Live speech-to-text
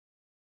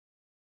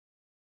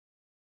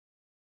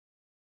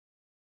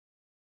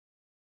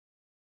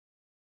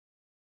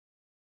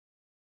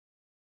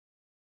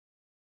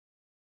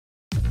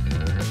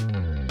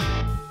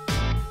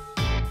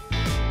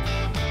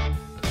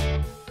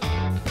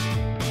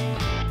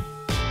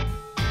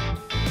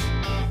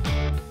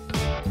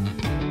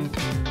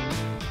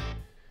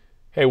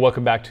Hey,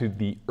 welcome back to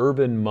The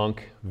Urban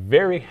Monk.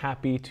 Very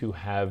happy to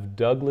have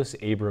Douglas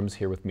Abrams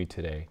here with me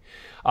today.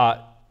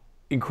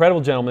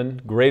 Incredible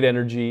gentleman, great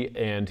energy,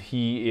 and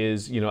he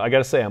is, I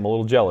gotta say, I'm a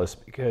little jealous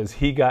because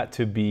he got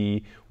to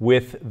be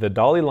with the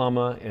Dalai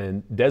Lama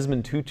and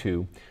Desmond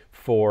Tutu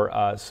for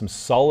some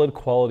solid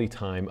quality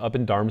time up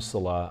in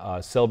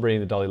Dharamsala, celebrating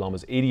the Dalai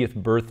Lama's 80th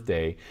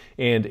birthday,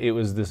 and it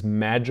was this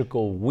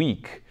magical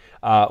week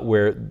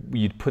where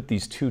you'd put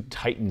these two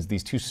titans,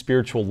 these two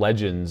spiritual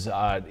legends,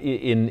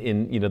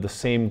 in the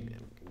same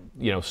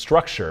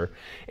structure,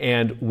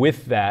 and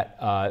with that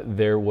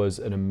there was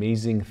an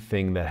amazing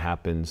thing that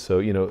happened.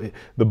 So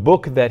the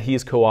book that he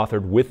has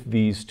co-authored with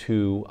these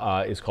two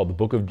is called The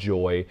Book of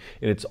Joy,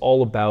 and it's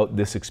all about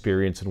this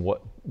experience and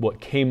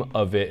what came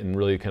of it and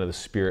really kind of the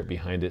spirit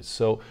behind it.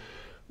 So,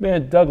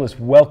 man, Douglas,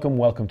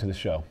 welcome to the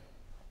show.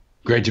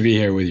 Great to be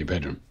here with you,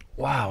 Pedro.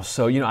 Wow.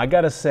 So, I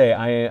got to say,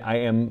 I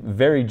am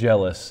very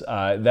jealous.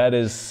 That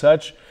is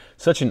such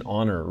an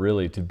honor,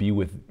 really, to be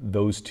with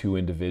those two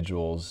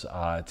individuals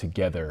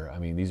together. I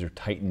mean, these are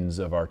titans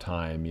of our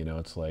time.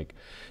 It's like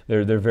there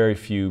are very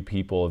few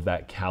people of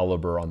that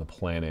caliber on the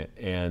planet.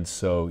 And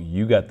so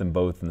you got them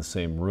both in the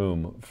same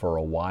room for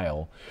a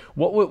while.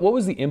 What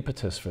was the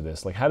impetus for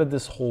this? Like, how did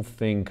this whole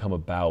thing come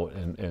about?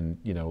 And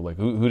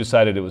who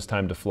decided it was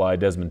time to fly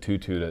Desmond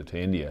Tutu to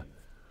India?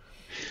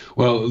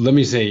 Well, let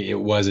me say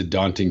it was a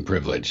daunting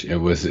privilege. It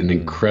was an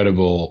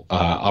incredible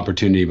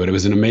opportunity, but it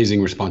was an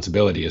amazing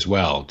responsibility as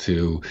well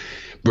to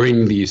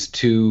bring these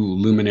two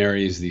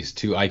luminaries, these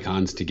two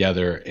icons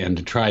together, and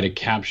to try to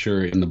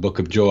capture in the Book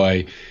of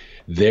Joy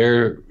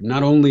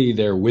not only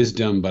their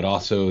wisdom, but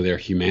also their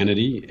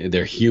humanity,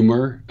 their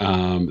humor.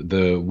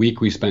 The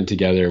week we spent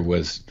together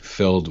was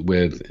filled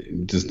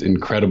with just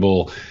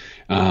incredible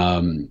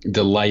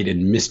delight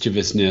and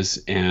mischievousness,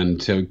 and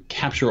to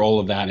capture all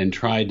of that and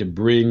try to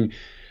bring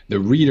the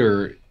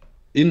reader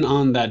in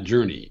on that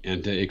journey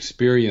and to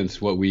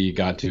experience what we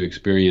got to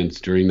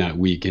experience during that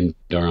week in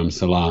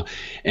Dharamsala.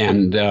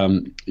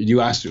 And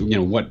you asked,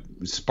 what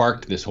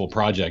sparked this whole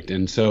project.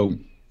 And so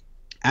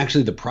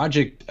actually the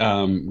project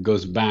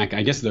goes back,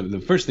 I guess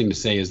the first thing to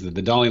say is that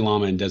the Dalai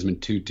Lama and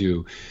Desmond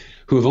Tutu,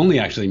 who have only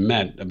actually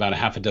met about a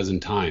half a dozen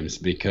times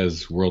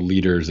because world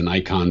leaders and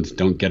icons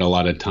don't get a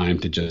lot of time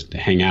to just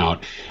hang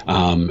out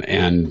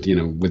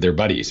with their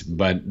buddies,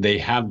 but they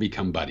have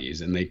become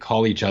buddies and they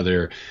call each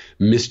other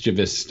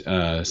mischievous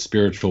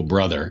spiritual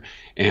brother,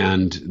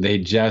 and they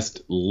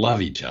just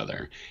love each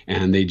other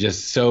and they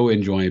just so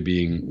enjoy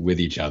being with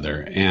each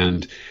other.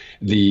 And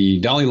the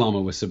Dalai Lama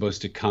was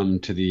supposed to come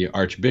to the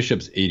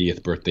Archbishop's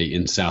 80th birthday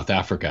in South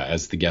Africa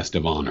as the guest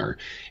of honor.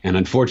 And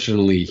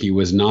unfortunately, he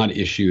was not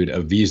issued a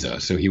visa,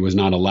 so he was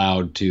not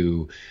allowed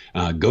to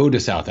go to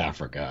South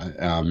Africa.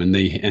 And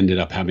they ended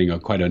up having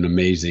quite an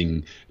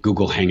amazing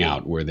Google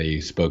Hangout where they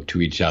spoke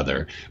to each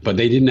other, but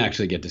they didn't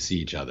actually get to see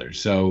each other.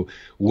 So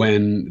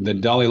when the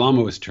Dalai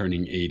Lama was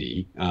turning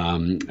 80,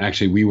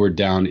 actually we were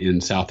down in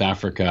South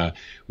Africa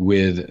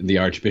with the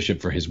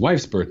Archbishop for his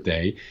wife's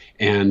birthday,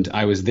 and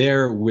I was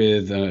there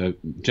with a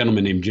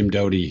gentleman named Jim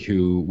Doty,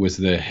 who was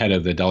the head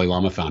of the Dalai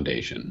Lama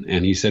Foundation.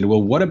 And he said,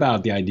 well, what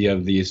about the idea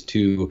of these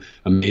two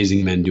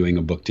amazing men doing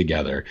a book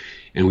together?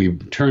 And we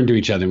turned to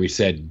each other and we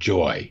said,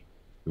 joy.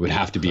 It would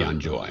have to be on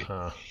joy.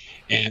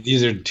 And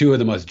these are two of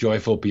the most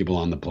joyful people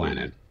on the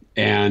planet.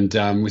 And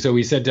so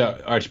we said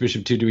to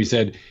Archbishop Tutu, we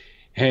said,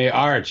 hey,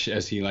 Arch,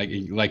 as he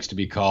likes to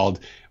be called,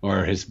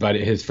 or his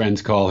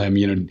friends call him,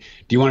 do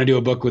you want to do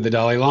a book with the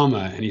Dalai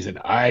Lama? And he said,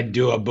 I'd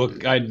do a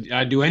book.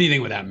 I'd do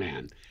anything with that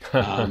man.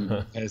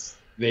 As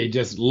they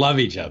just love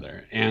each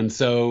other. And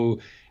so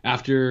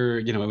after,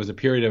 it was a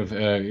period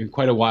of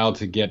quite a while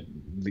to get,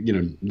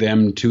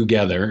 them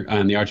together,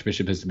 and the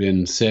Archbishop has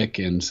been sick.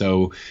 And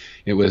so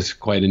it was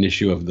quite an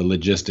issue of the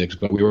logistics,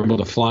 but we were able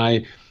to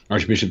fly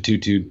Archbishop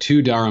Tutu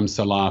to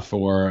Dharamsala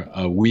for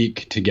a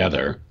week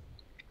together.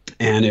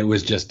 And it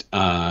was just,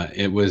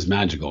 it was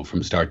magical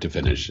from start to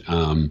finish.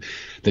 The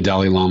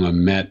Dalai Lama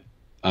met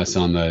us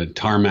on the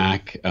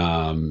tarmac,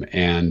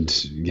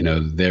 and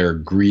their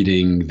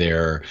greeting,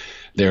 their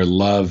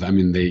love. I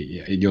mean,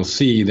 you'll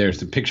see there's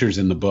the pictures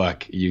in the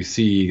book. You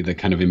see the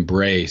kind of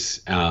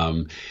embrace,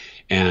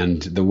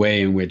 and the way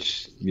in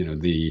which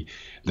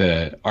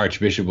the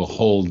Archbishop will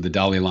hold the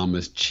Dalai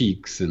Lama's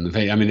cheeks and the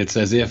face. I mean, it's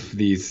as if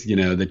these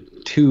the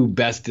two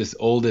bestest,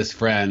 oldest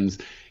friends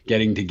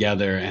getting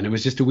together, and it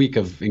was just a week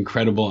of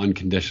incredible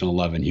unconditional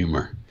love and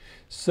humor.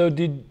 So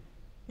did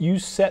you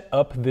set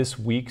up this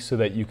week so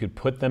that you could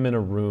put them in a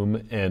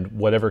room and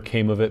whatever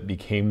came of it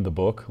became the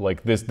book?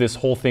 Like this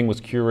whole thing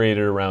was curated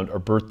around a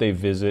birthday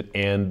visit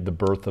and the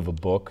birth of a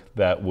book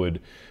that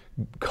would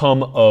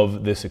come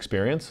of this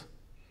experience?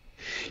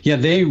 Yeah,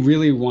 they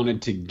really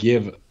wanted to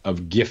give a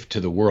gift to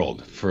the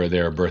world for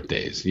their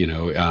birthdays.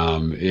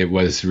 It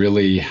was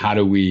really, how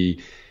do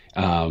we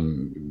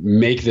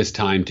make this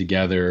time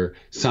together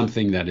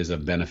something that is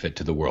of benefit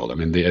to the world? I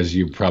mean, as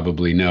you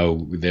probably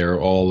know, they're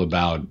all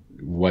about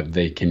what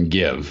they can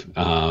give.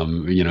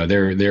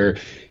 Their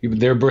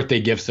birthday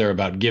gifts are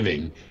about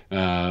giving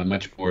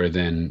much more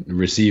than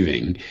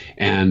receiving,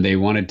 and they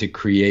wanted to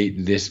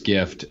create this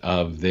gift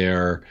of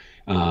their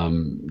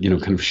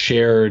kind of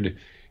shared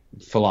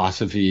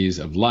philosophies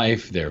of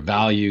life, their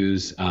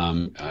values.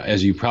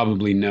 As you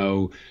probably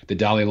know, the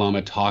Dalai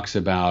Lama talks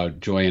about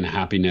joy and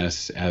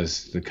happiness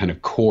as the kind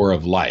of core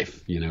of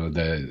life.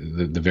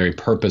 The very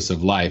purpose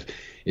of life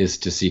is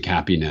to seek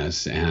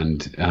happiness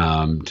and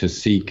to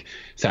seek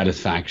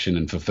satisfaction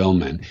and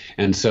fulfillment.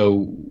 And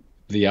so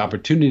the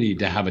opportunity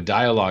to have a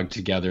dialogue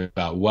together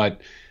about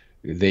what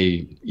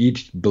they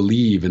each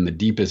believe in the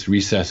deepest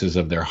recesses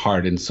of their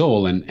heart and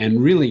soul,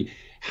 and really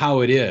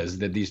how it is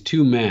that these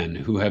two men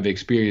who have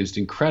experienced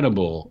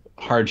incredible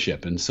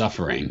hardship and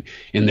suffering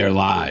in their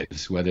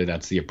lives, whether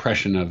that's the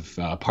oppression of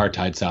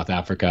apartheid South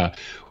Africa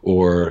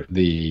or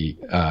the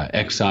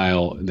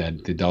exile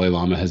that the Dalai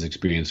Lama has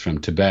experienced from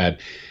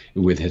Tibet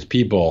with his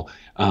people,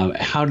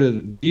 how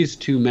do these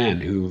two men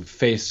who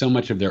face so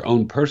much of their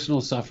own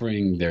personal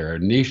suffering, their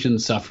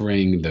nation's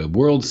suffering, the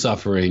world's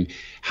suffering,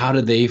 how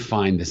do they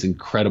find this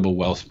incredible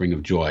wellspring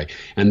of joy?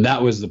 And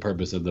that was the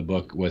purpose of the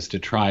book, was to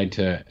try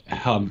to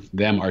help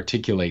them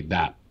articulate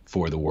that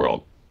for the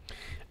world.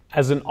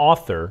 As an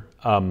author,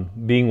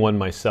 being one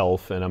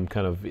myself, and I'm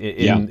kind of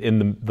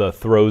in the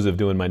throes of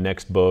doing my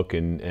next book,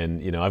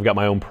 and I've got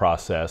my own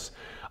process.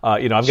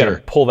 I've got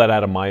to pull that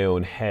out of my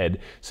own head.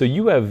 So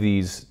you have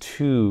these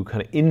two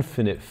kind of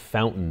infinite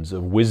fountains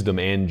of wisdom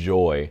and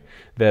joy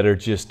that are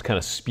just kind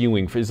of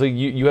spewing. It's like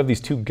you have these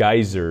two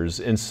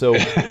geysers. And so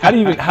how do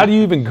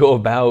you even go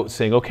about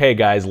saying, okay,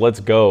 guys, let's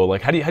go?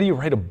 Like, how do you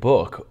write a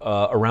book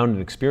around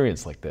an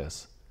experience like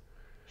this?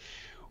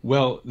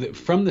 Well,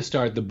 from the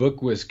start, the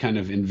book was kind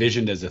of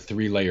envisioned as a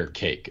three-layer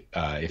cake,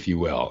 if you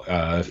will,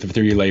 a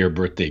three-layer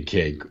birthday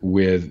cake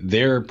with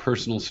their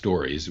personal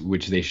stories,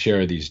 which they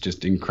share, these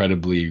just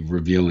incredibly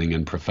revealing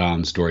and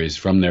profound stories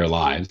from their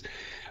lives.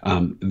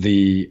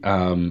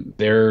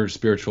 Their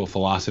spiritual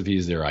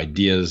philosophies, their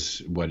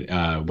ideas,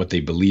 what they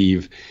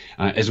believe,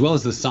 as well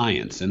as the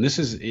science. And this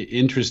is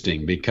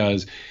interesting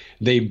because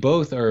they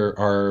both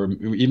are,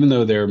 even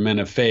though they're men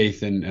of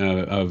faith and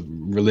of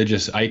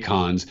religious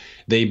icons,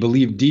 they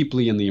believe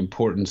deeply in the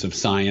importance of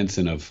science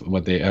and of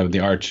what the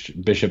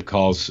Archbishop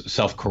calls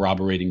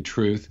self-corroborating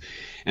truth.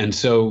 And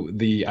so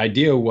the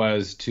idea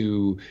was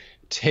to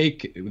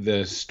take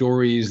the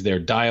stories, their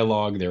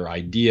dialogue, their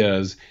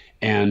ideas,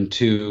 and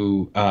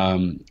to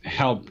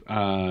help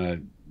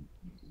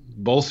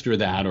bolster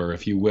that, or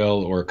if you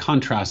will, or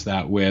contrast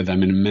that with,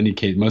 in many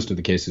cases, most of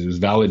the cases, it was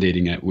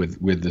validating it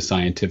with the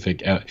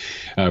scientific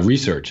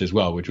research as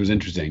well, which was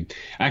interesting.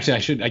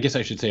 Actually, I guess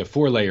I should say a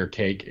four-layer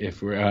cake,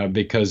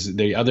 because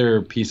the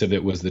other piece of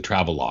it was the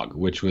travelogue,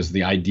 which was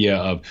the idea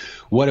of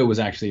what it was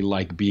actually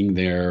like being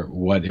there,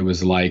 what it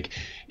was like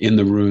in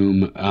the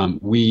room.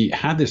 We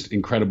had this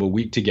incredible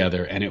week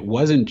together, and it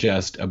wasn't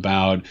just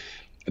about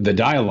the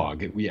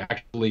dialogue. We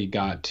actually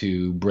got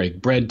to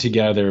break bread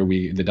together.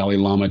 The Dalai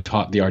Lama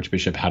taught the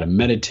Archbishop how to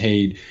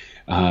meditate.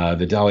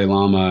 The Dalai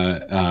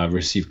Lama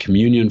received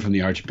communion from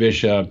the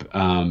Archbishop.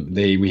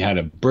 We had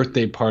a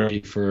birthday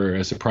party for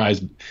a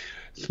surprise,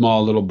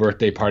 small little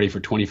birthday party for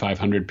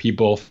 2,500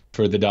 people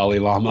for the Dalai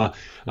Lama.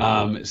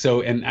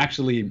 And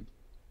actually,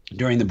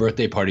 during the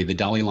birthday party, the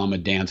Dalai Lama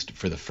danced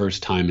for the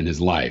first time in his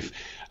life.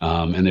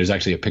 And there's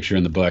actually a picture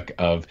in the book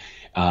of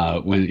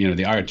when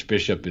the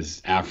Archbishop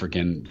is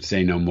African,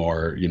 say no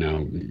more.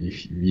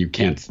 You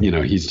can't.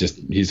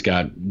 He's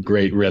got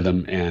great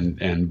rhythm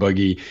and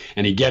boogie,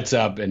 and he gets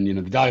up, and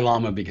the Dalai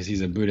Lama, because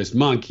he's a Buddhist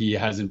monk, he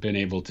hasn't been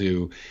able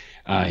to.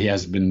 He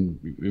has been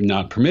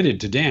not permitted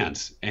to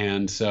dance,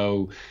 and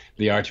so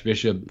the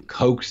Archbishop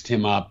coaxed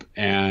him up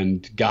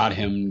and got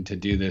him to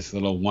do this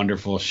little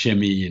wonderful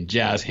shimmy and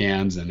jazz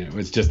hands, and it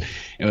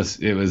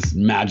was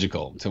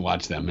magical to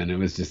watch them, and it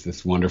was just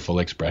this wonderful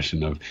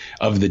expression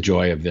of the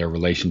joy of their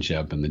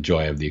relationship and the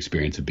joy of the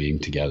experience of being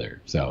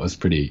together. So it was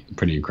pretty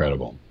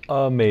incredible.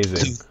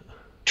 Amazing. So,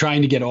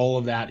 trying to get all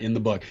of that in the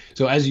book.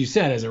 So as you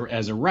said,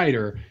 as a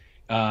writer,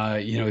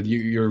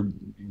 you're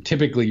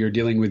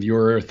dealing with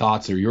your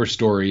thoughts or your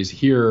stories.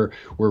 Here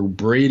we're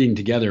braiding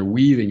together,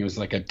 weaving. It was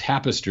like a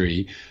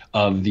tapestry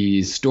of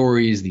these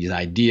stories, these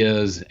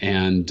ideas,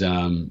 and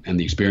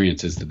the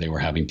experiences that they were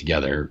having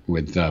together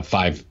with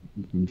 5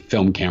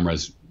 film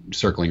cameras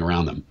circling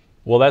around them.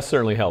 Well, that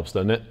certainly helps,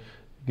 doesn't it?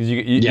 Because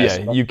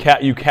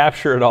you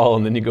capture it all,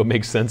 and then you go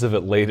make sense of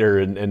it later,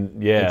 and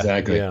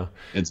exactly. Yeah,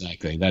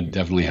 exactly. That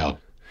definitely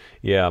helped.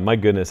 Yeah, my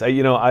goodness.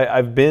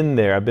 I've been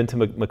there. I've been to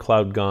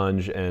McLeod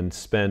Ganj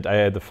and I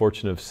had the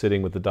fortune of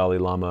sitting with the Dalai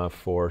Lama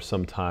for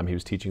some time. He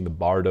was teaching the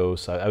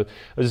Bardos. I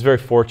was very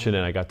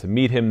fortunate. I got to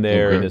meet him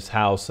there in his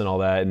house and all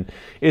that. And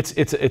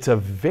it's a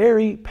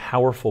very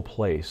powerful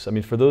place.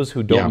 For those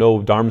who don't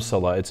know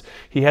Dharamsala,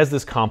 he has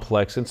this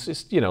complex. It's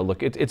just,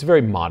 it's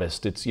very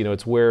modest.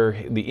 It's where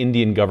the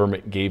Indian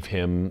government gave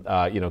him,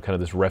 kind of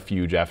this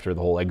refuge after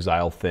the whole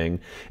exile thing.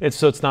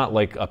 So it's not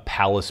like a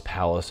palace.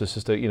 It's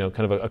just kind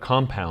of a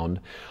compound. around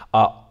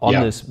on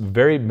this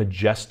very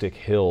majestic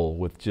hill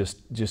with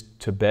just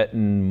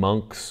Tibetan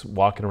monks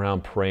walking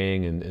around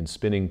praying and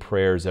spinning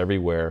prayers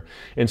everywhere.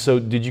 And so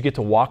did you get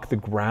to walk the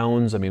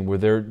grounds? I mean, were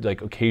there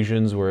like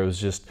occasions where it was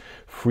just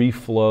free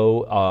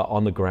flow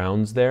on the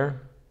grounds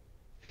there?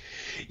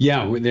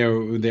 Yeah,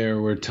 there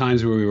were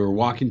times where we were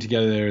walking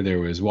together. There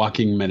was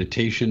walking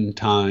meditation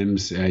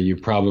times. You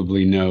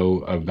probably know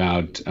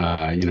about,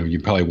 you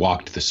probably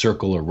walked the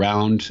circle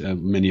around.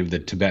 Many of the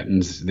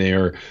Tibetans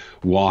there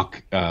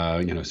walk,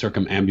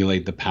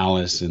 circumambulate the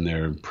palace in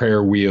their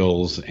prayer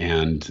wheels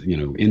and,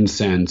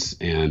 incense,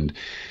 and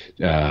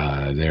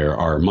there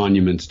are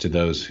monuments to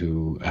those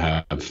who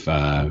have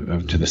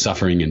to the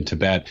suffering in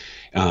Tibet.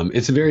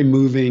 It's a very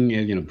moving,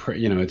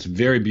 it's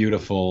very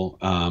beautiful.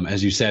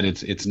 As you said,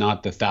 it's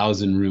not the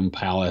 1,000-room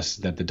palace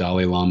that the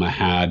Dalai Lama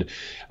had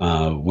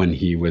when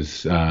he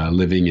was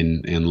living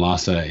in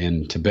Lhasa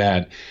in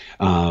Tibet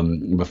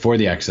before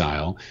the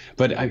exile.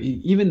 But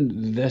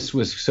even this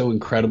was so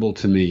incredible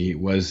to me,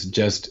 was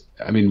just,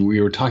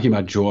 we were talking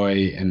about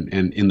joy and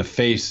in the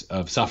face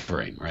of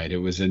suffering, right? It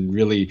was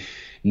really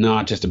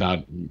not just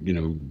about,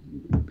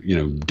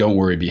 don't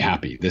worry, be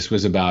happy. This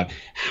was about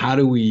how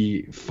do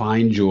we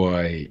find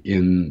joy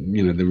in,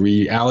 the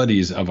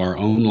realities of our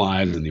own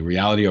lives and the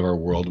reality of our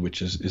world,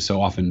 which is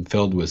so often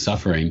filled with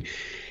suffering.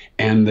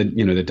 And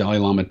the Dalai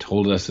Lama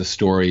told us the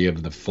story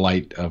of the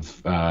flight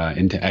of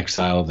into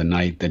exile, the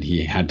night that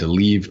he had to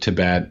leave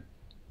Tibet,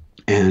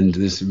 and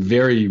this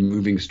very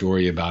moving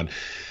story about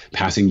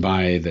passing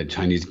by the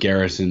Chinese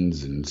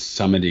garrisons and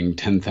summiting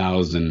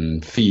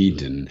 10,000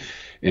 feet and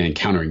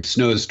encountering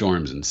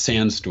snowstorms and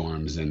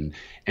sandstorms, and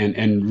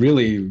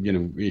really,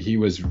 he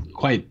was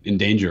quite in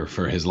danger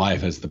for his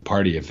life as the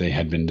party if they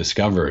had been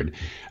discovered,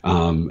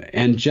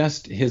 and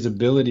just his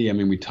ability.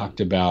 We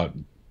talked about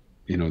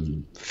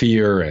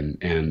fear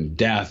and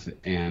death,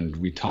 and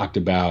we talked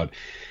about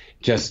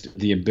just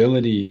the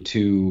ability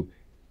to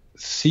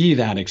see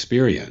that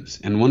experience.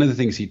 And one of the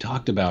things he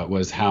talked about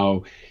was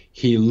how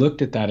he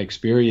looked at that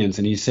experience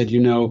and he said,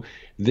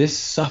 this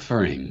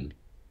suffering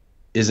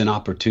is an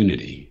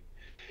opportunity.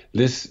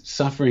 This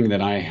suffering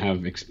that I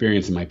have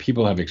experienced and my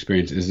people have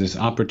experienced is this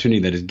opportunity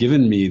that has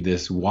given me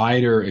this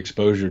wider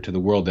exposure to the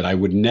world that I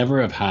would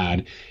never have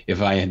had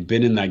if I had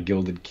been in that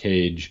gilded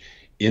cage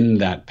in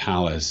that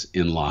palace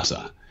in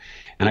Lhasa.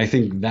 And I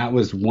think that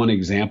was one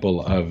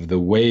example of the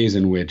ways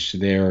in which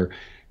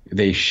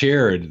they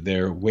shared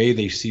their way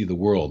they see the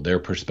world, their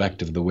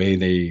perspective, the way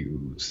they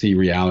see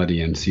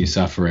reality and see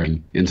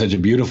suffering in such a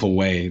beautiful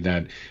way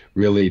that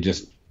really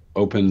just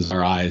opens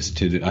our eyes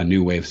to a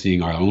new way of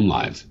seeing our own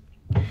lives.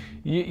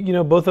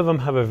 Both of them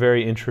have a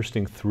very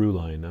interesting through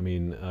line.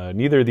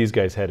 Neither of these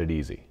guys had it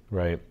easy,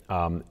 right?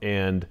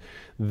 And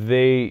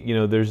they,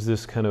 there's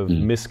this kind of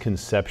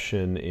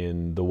misconception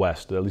in the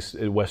West, at least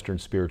Western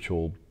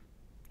spiritual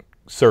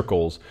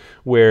circles,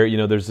 where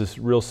there's this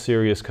real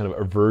serious kind of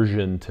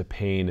aversion to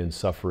pain and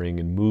suffering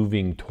and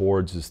moving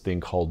towards this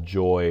thing called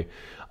joy.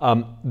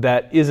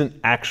 That isn't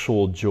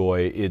actual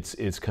joy.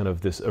 It's kind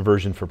of this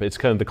aversion for pain. It's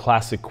kind of the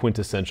classic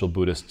quintessential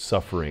Buddhist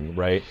suffering,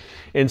 right?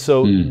 And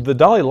so the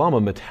Dalai Lama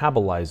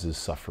metabolizes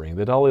suffering.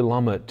 The Dalai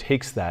Lama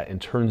takes that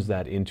and turns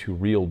that into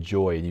real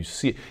joy. And you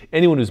see,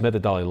 anyone who's met the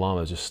Dalai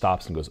Lama just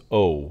stops and goes,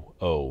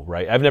 oh,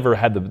 right? I've never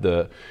had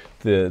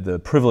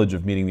the privilege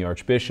of meeting the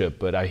Archbishop,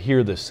 but I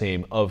hear the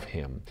same of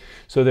him.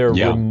 So they're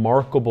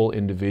remarkable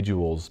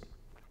individuals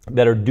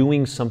that are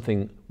doing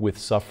something with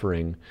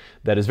suffering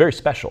that is very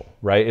special,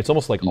 right? It's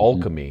almost like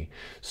alchemy.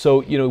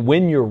 So,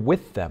 when you're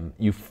with them,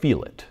 you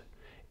feel it.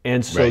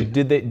 And so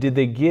did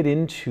they get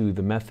into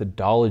the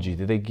methodology?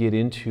 Did they get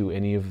into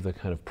any of the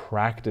kind of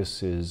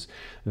practices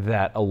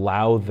that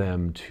allow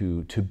them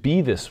to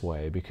be this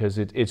way? Because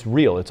it's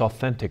real, it's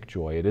authentic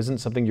joy. It isn't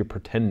something you're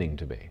pretending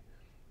to be.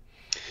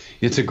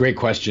 It's a great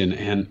question.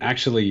 And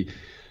actually,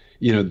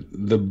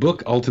 the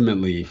book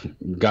ultimately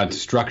got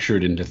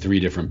structured into 3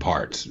 different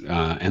parts.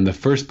 And the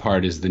first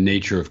part is the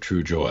nature of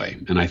true joy.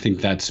 And I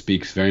think that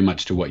speaks very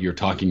much to what you're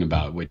talking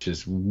about, which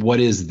is, what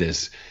is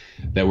this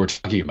that we're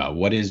talking about?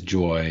 What is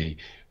joy?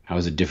 How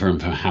is it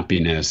different from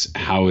happiness?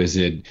 How is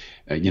it,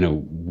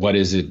 what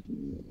is it?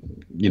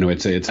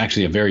 It's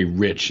actually a very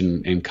rich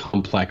and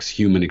complex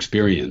human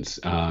experience.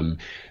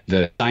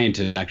 The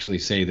scientists actually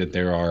say that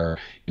there are,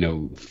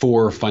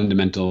 4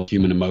 fundamental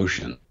human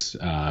emotions: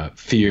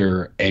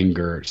 fear,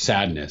 anger,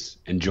 sadness,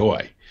 and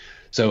joy.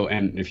 So,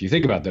 and if you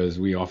think about those,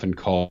 we often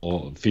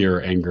call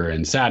fear, anger,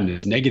 and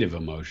sadness negative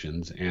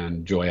emotions,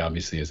 and joy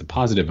obviously is a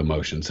positive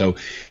emotion. So,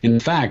 in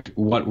fact,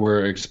 what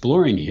we're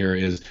exploring here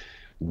is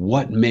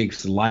what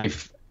makes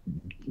life,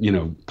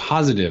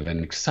 positive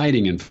and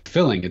exciting and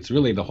fulfilling. It's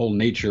really the whole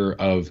nature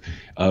of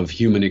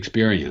human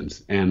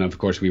experience. And of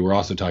course, we were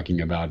also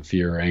talking about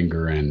fear,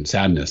 anger, and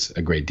sadness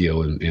a great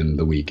deal in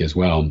the week as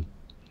well.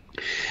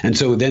 And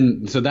so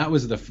that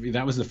was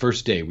the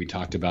first day we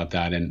talked about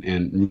that,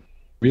 and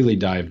really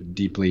dive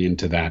deeply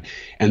into that.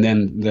 And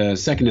then the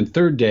second and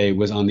third day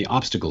was on the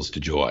obstacles to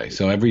joy.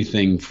 So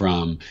everything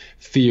from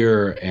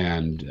fear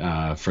and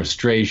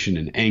frustration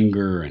and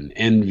anger and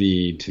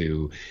envy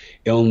to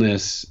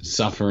illness,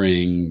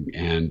 suffering,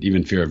 and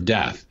even fear of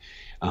death.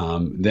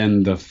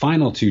 Then the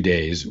final 2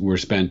 days were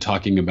spent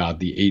talking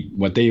about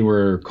what they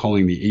were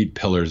calling the 8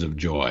 pillars of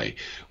joy,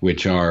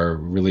 which are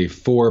really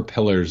 4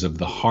 pillars of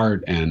the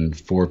heart and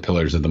 4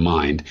 pillars of the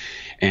mind.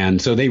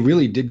 And so they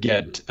really did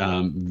get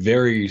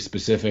very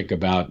specific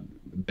about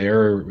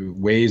their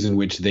ways in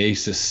which they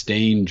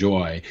sustain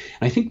joy.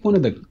 And I think one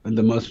of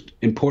the most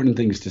important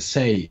things to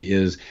say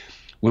is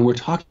when we're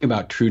talking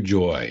about true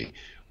joy,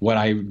 what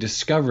I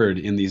discovered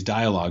in these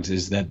dialogues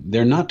is that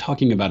they're not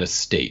talking about a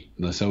state.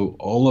 So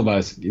all of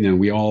us,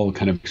 we all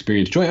kind of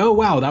experience joy. Oh,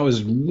 wow, that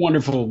was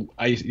wonderful,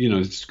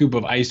 scoop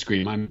of ice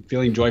cream. I'm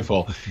feeling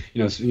joyful.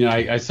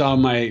 I saw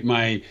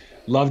my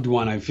loved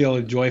one. I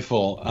feel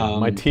joyful.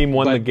 My team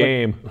won the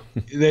game.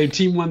 The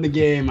team won the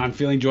game. I'm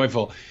feeling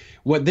joyful.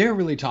 What they're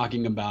really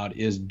talking about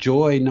is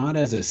joy not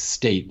as a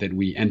state that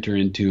we enter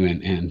into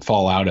and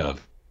fall out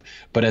of,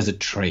 but as a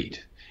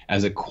trait,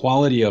 as a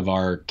quality of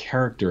our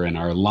character and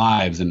our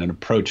lives and an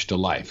approach to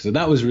life. So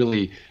that was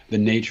really the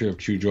nature of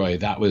true joy.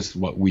 That was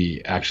what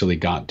we actually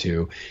got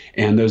to.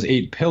 And those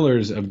 8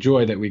 pillars of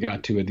joy that we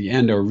got to at the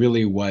end are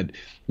really what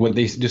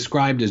they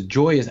described as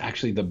joy is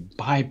actually the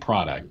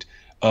byproduct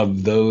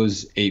of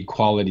those 8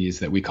 qualities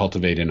that we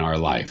cultivate in our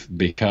life.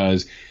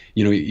 Because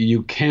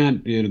you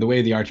can't, the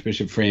way the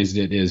Archbishop phrased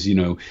it is,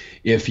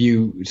 if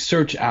you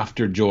search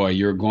after joy,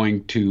 you're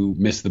going to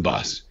miss the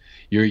bus.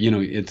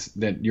 It's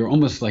that you're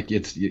almost like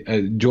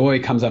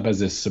joy comes up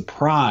as a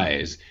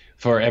surprise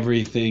for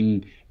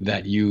everything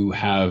that you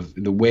have,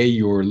 the way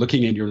you're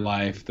looking at your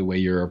life, the way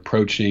you're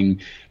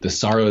approaching the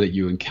sorrow that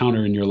you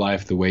encounter in your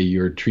life, the way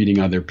you're treating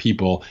other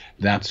people.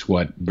 That's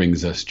what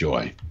brings us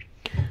joy.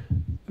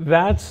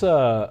 That's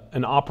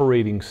an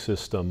operating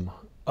system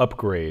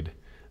upgrade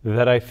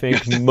that I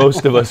think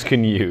most of us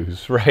can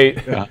use,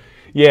 right? Yeah.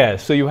 Yeah,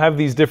 so you have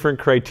these different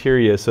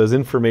criteria. So as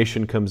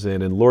information comes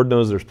in, and Lord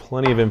knows there's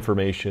plenty of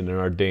information in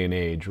our day and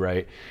age,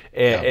 right?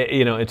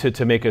 And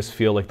to make us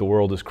feel like the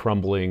world is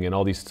crumbling and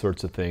all these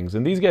sorts of things.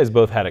 And these guys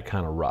both had it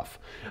kind of rough.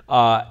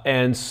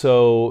 And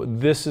so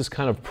this is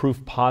kind of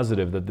proof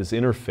positive that this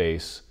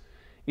interface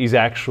is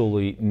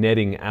actually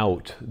netting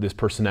out this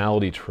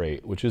personality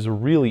trait, which is a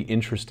really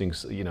interesting,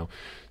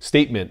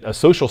 statement, a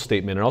social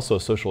statement, and also a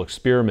social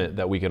experiment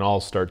that we can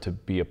all start to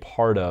be a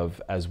part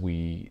of as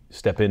we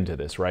step into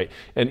this, right?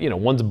 And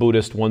one's a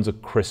Buddhist, one's a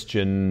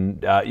Christian.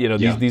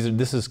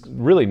 This is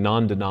really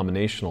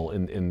non-denominational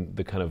in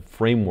the kind of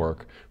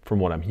framework from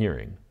what I'm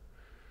hearing.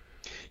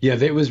 Yeah,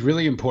 it was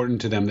really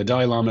important to them. The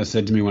Dalai Lama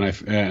said to me when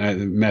I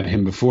met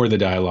him before the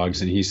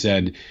dialogues, and he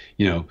said,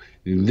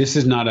 this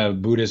is not a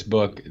Buddhist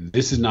book.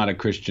 This is not a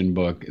Christian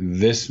book.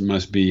 This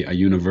must be a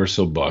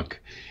universal book.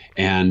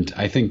 And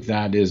I think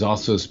that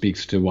also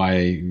speaks to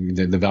why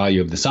the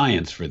value of the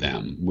science for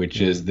them,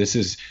 which is this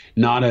is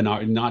not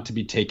to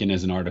be taken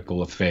as an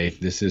article of faith.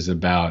 This is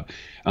about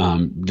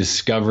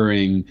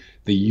discovering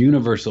the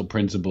universal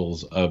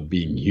principles of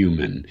being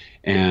human.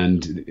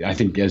 And I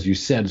think, as you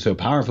said so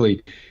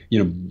powerfully,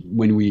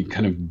 when we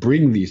kind of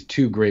bring these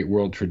 2 great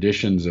world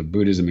traditions of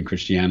Buddhism and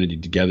Christianity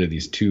together,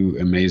 these 2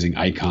 amazing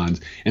icons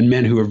and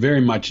men who are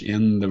very much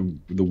in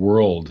the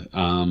world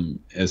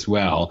as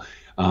well.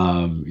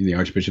 The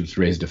Archbishop's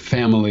raised a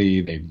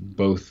family. They've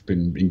both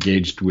been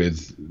engaged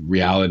with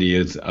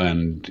realities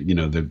and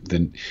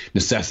the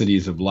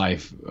necessities of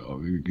life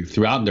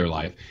throughout their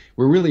life.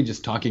 We're really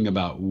just talking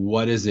about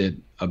what is it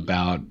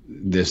about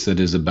this that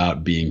is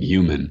about being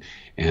human,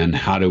 and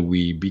how do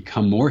we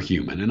become more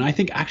human? And I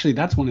think actually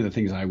that's one of the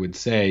things I would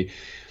say.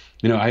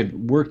 I've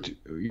worked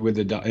with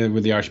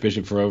the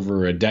Archbishop for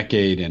over a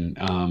decade, and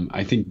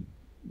I think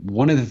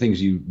one of the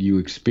things you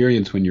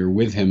experience when you're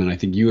with him, and I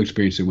think you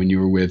experienced it when you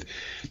were with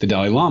the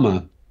Dalai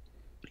Lama,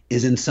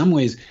 is in some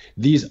ways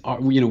these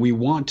are, we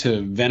want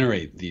to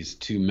venerate these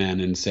 2 men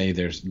and say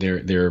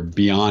they're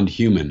beyond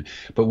human,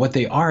 but what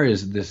they are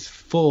is this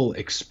full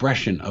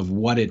expression of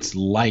what it's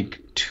like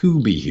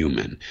to be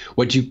human,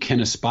 what you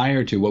can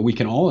aspire to, what we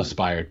can all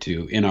aspire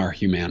to in our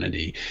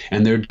humanity.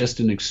 And they're just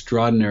an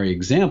extraordinary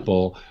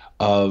example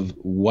of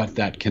what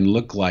that can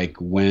look like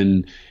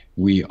when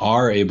we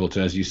are able to,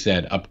 as you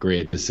said,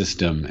 upgrade the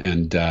system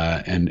and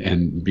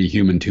be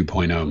human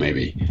 2.0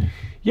 maybe.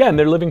 Yeah, and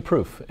they're living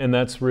proof, and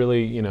that's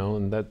really,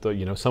 and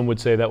that some would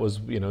say that was,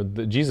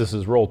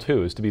 Jesus's role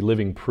too, is to be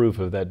living proof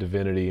of that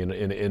divinity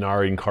in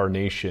our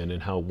incarnation,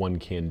 and how one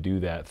can do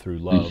that through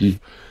love.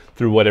 Mm-hmm.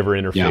 Through whatever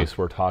interface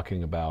we're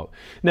talking about.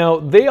 Now,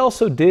 they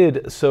also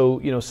did,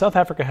 South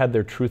Africa had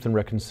their Truth and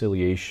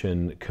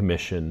Reconciliation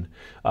Commission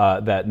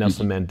that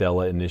Nelson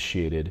Mandela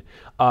initiated.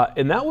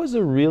 And that was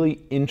a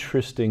really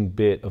interesting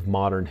bit of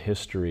modern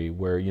history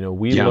where,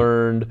 we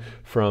learned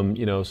from,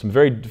 some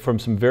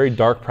very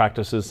dark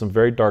practices, some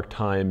very dark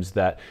times,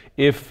 that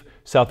if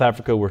South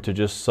Africa were to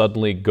just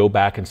suddenly go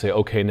back and say,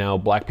 okay, now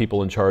black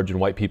people in charge and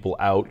white people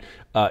out,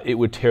 it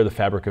would tear the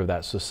fabric of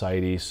that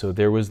society. So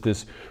there was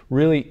this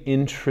really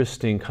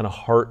interesting kind of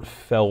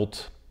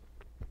heartfelt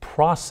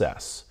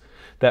process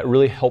that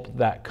really helped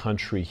that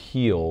country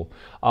heal.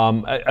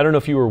 I don't know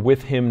if you were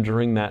with him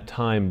during that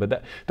time,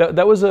 but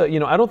that was I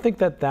don't think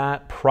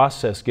that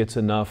process gets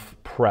enough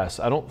press.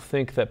 I don't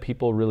think that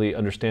people really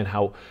understand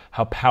how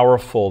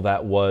powerful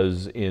that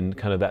was in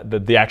kind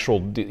of the actual,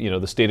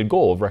 the stated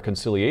goal of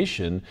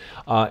reconciliation.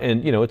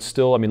 And it's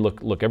still,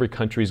 look, every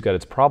country's got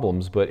its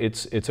problems, but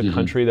it's a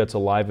country that's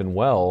alive and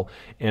well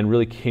and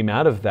really came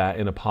out of that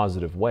in a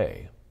positive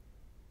way.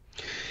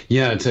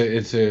 Yeah,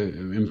 it's a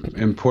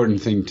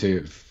important thing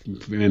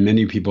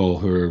many people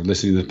who are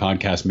listening to the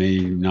podcast may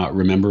not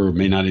remember, or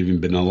may not even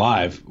been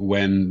alive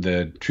when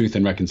the Truth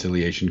and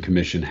Reconciliation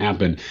Commission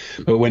happened.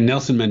 But when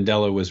Nelson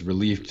Mandela was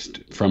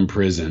released from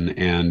prison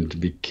and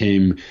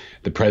became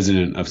the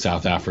president of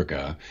South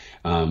Africa,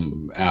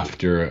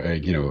 after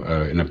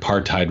an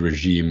apartheid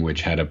regime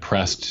which had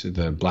oppressed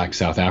the black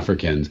South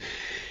Africans,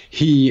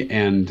 he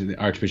and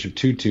Archbishop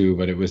Tutu,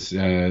 but it was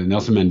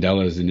Nelson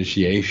Mandela's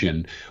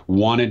initiation,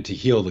 wanted to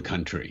heal the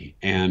country.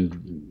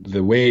 And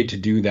the way to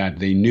do that,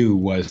 they knew,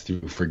 was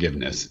through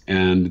forgiveness.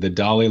 And the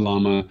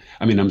Nelson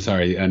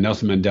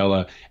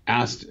Mandela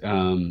asked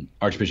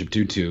Archbishop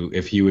Tutu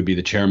if he would be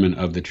the chairman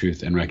of the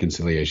Truth and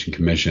Reconciliation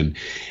Commission.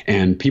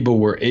 And people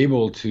were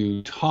able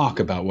to talk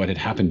about what had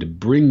happened, to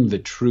bring the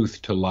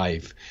truth to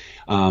life,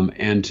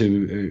 and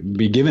to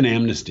be given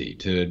amnesty,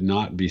 to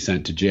not be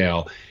sent to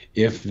jail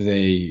if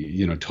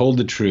they, told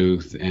the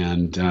truth,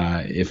 and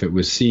if it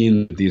was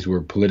seen that these were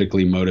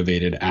politically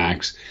motivated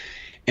acts.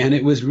 And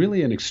it was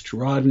really an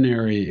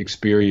extraordinary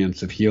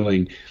experience of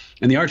healing.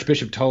 And the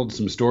Archbishop told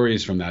some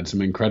stories from that,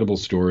 some incredible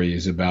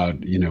stories about,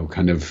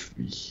 kind of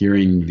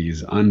hearing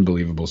these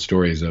unbelievable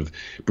stories of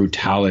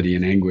brutality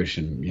and anguish,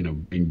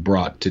 and, being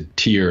brought to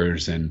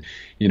tears, and,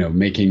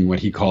 making what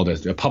he called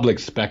a public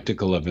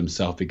spectacle of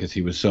himself because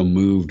he was so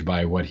moved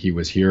by what he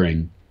was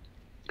hearing.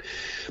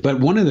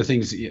 But one of the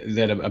things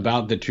that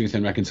about the Truth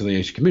and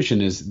Reconciliation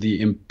Commission is the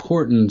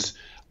importance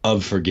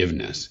of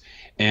forgiveness.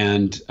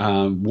 And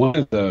one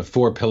of the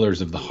 4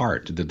 pillars of the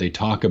heart that they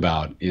talk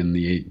about in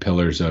the 8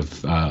 pillars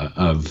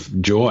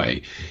of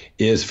joy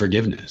is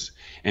forgiveness,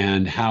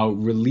 and how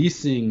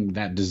releasing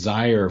that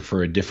desire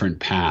for a different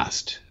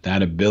past,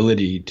 that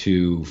ability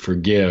to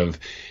forgive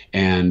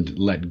and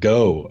let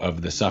go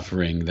of the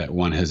suffering that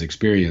one has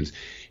experienced,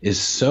 is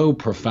so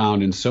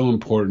profound and so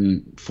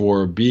important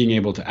for being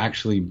able to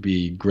actually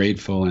be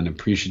grateful and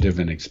appreciative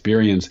and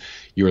experience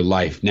your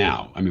life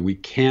now. We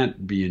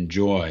can't be in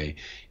joy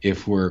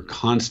if we're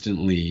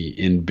constantly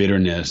in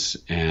bitterness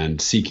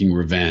and seeking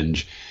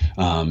revenge,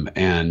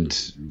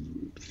 and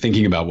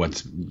thinking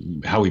about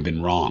how we've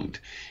been wronged.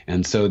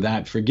 And so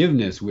that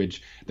forgiveness,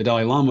 which the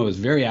Dalai Lama was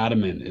very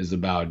adamant is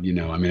about,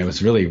 it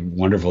was really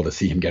wonderful to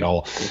see him get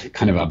all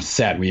kind of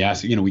upset. We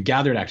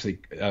gathered actually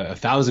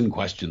 1,000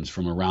 questions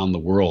from around the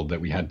world that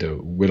we had to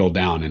whittle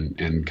down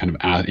and kind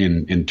of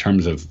in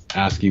terms of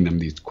asking them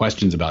these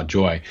questions about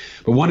joy.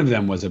 But one of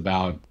them was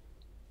about,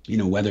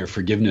 whether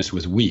forgiveness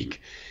was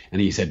weak.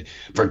 And he said,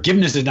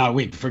 forgiveness is not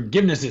weak.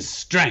 Forgiveness is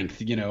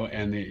strength,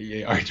 and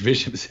the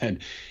Archbishop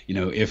said,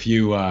 if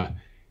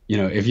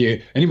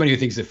anybody who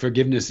thinks that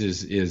forgiveness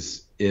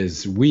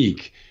is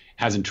weak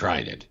hasn't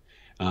tried it.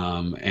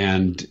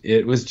 And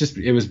it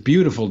was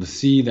beautiful to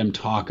see them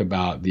talk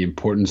about the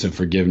importance of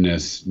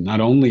forgiveness, not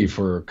only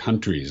for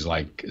countries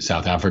like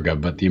South Africa,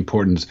 but the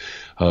importance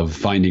of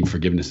finding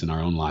forgiveness in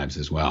our own lives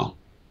as well.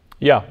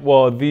 Yeah,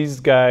 well, these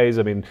guys,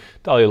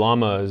 Dalai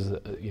Lama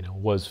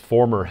was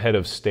former head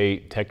of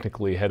state,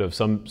 technically head of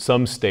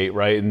some state,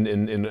 right,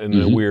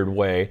 in a weird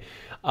way.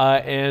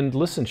 And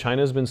listen,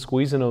 China's been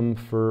squeezing him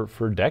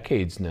for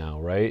decades now,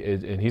 right?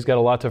 And he's got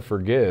a lot to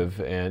forgive.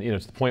 And,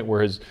 to the point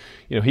where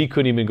he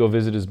couldn't even go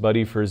visit his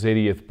buddy for his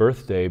 80th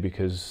birthday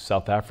because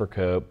South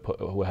Africa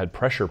had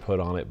pressure put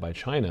on it by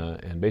China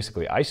and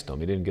basically iced him.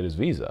 He didn't get his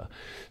visa.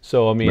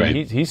 So,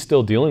 right. He's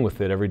still dealing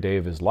with it every day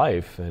of his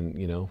life, and,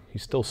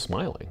 he's still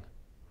smiling.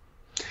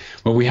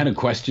 Well, we had a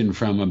question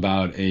from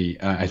about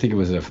I think it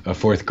was a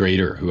 4th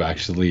grader who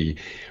actually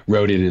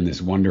wrote it in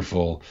this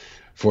wonderful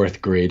 4th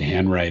grade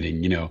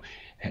handwriting,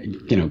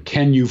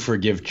 can you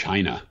forgive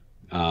China?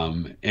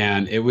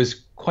 And it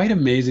was quite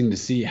amazing to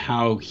see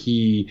how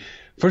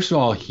first of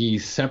all, he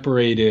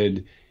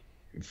separated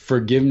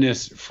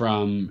forgiveness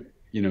from,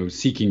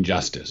 seeking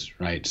justice,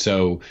 right?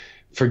 So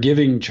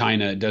forgiving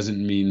China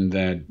doesn't mean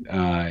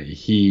that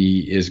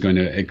he is going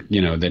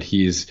to, that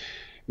he's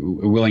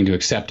willing to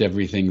accept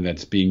everything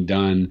that's being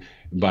done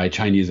by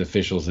Chinese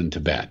officials in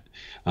Tibet.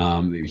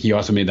 He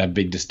also made that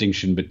big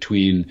distinction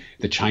between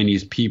the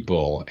Chinese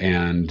people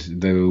and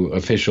the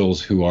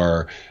officials who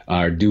are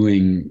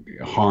doing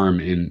harm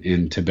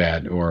in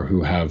Tibet or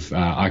who have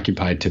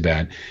occupied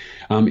Tibet.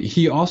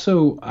 He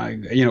also,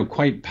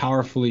 quite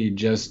powerfully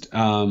just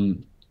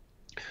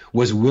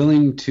was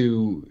willing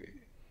to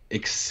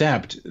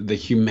accept the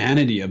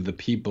humanity of the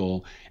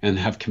people and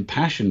have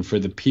compassion for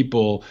the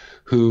people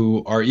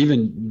who are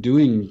even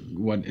doing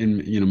what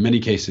in many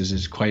cases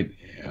is quite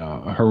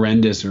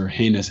horrendous or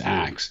heinous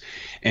acts.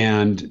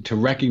 And to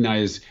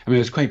recognize, I mean, it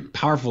was quite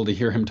powerful to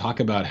hear him talk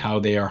about how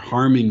they are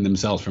harming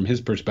themselves from his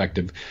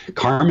perspective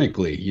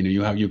karmically.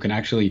 You can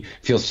actually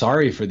feel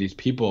sorry for these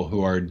people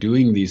who are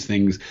doing these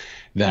things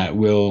that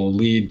will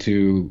lead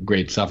to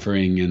great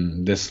suffering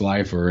in this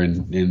life or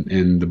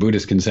in the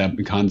Buddhist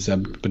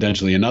concept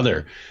potentially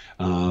another.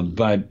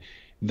 But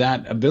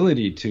that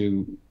ability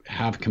to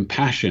have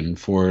compassion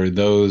for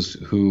those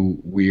who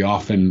we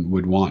often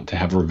would want to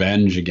have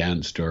revenge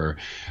against or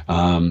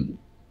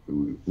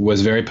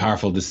was very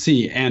powerful to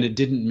see. And it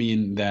didn't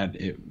mean that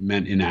it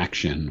meant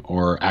inaction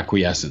or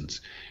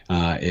acquiescence.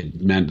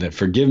 It meant that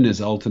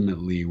forgiveness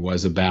ultimately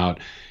was about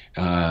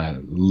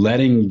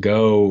letting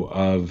go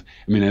of,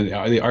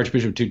 the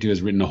Archbishop Tutu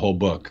has written a whole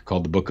book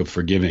called The Book of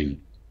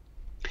Forgiving,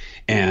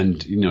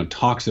 and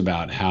talks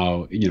about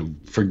how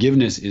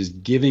forgiveness is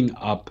giving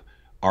up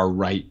our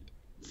right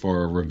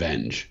for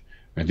revenge,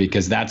 right?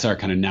 Because that's our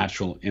kind of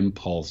natural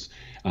impulse.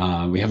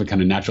 We have a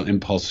kind of natural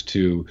impulse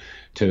to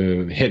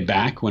hit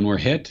back when we're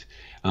hit.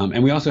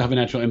 And we also have a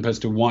natural impulse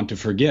to want to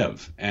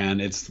forgive.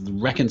 And it's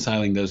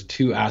reconciling those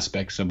two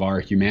aspects of our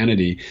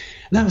humanity.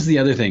 And that was the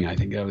other thing I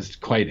think that was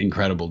quite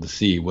incredible to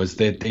see, was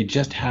that they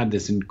just had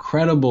this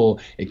incredible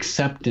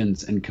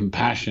acceptance and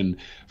compassion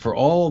for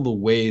all the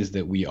ways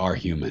that we are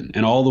human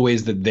and all the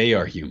ways that they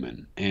are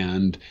human.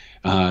 And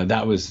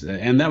that was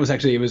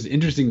actually, it was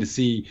interesting to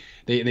see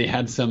they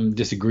had some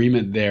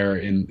disagreement there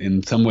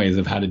in some ways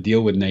of how to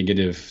deal with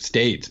negative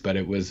states, but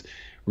it was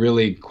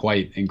really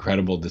quite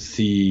incredible to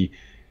see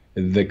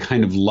the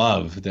kind of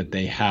love that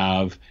they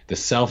have, the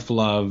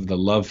self-love, the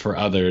love for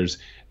others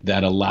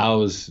that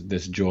allows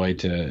this joy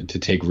to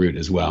take root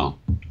as well.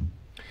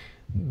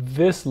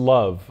 This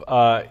love,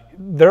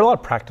 there are a lot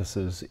of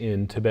practices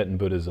in Tibetan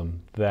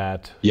Buddhism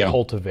that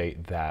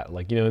cultivate that.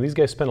 Like, these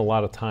guys spend a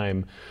lot of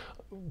time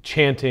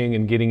chanting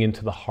and getting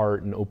into the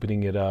heart and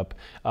opening it up.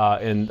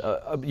 Obviously,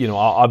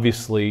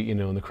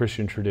 in the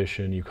Christian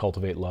tradition, you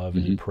cultivate love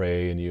and you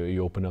pray and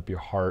you open up your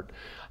heart.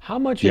 How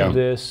much of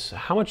this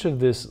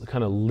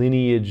kind of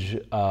lineage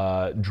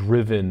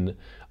driven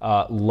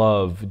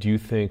love do you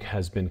think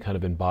has been kind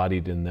of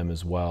embodied in them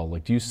as well?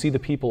 Like, do you see the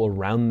people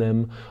around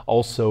them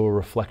also a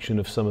reflection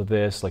of some of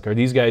this? Like, are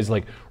these guys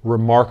like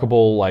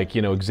remarkable,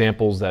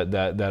 examples that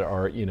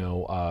are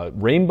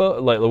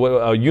rainbow,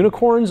 like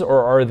unicorns,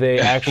 or are they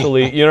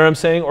actually, you know what I'm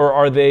saying? Or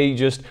are they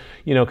just,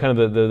 kind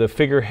of the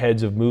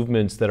figureheads of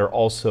movements that are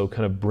also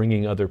kind of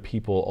bringing other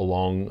people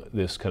along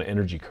this kind of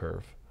energy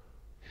curve?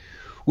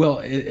 Well,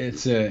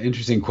 it's an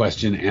interesting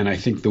question, and I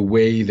think the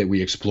way that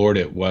we explored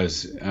it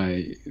was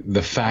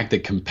the fact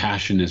that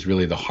compassion is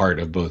really the heart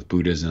of both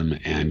Buddhism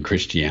and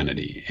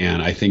Christianity.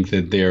 And I think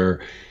that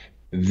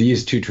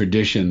these two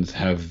traditions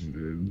have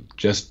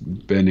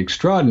just been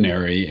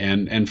extraordinary,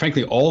 and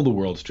frankly, all the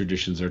world's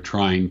traditions are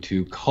trying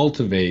to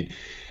cultivate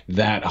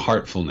that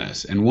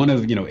heartfulness. And one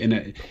of,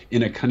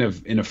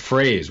 in a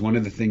phrase, one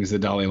of the things the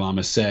Dalai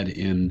Lama said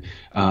in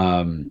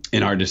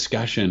our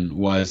discussion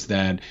was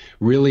that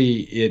really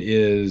it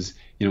is,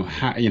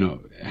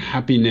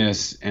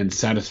 happiness and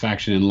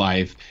satisfaction in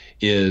life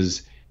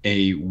is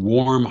a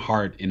warm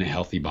heart in a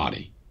healthy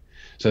body.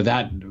 So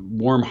that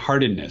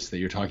warm-heartedness that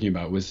you're talking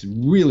about was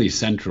really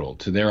central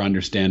to their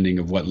understanding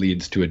of what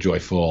leads to a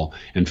joyful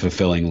and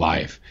fulfilling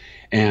life.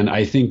 And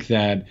I think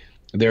that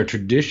their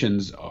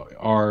traditions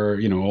are,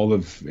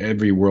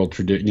 every world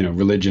tradition,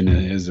 religion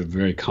is a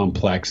very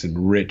complex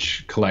and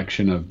rich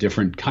collection of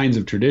different kinds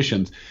of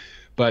traditions.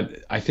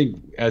 But I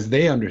think as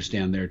they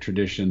understand their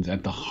traditions,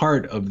 at the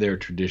heart of their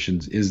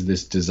traditions is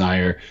this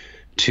desire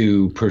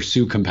to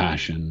pursue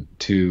compassion,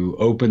 to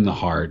open the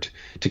heart,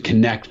 to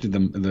connect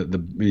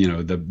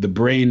the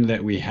brain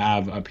that we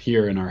have up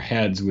here in our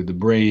heads with the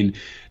brain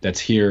that's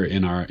here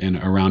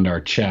around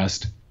our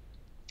chest,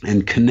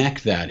 and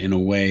connect that in a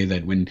way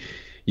that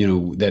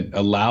that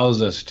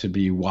allows us to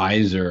be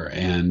wiser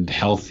and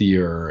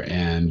healthier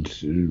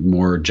and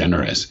more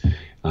generous.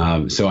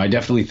 So I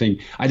definitely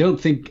think,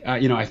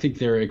 I think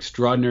they're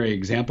extraordinary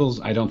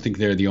examples. I don't think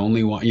they're the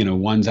only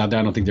ones out there.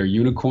 I don't think they're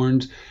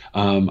unicorns.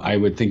 I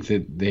would think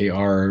that they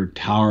are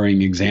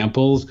towering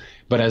examples.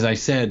 But as I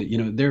said,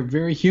 they're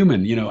very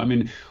human.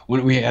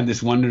 When we had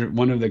this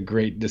one of the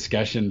great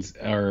discussions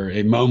or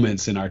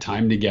moments in our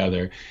time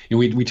together,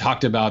 we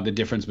talked about the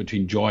difference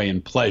between joy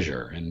and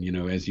pleasure. And,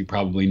 as you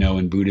probably know,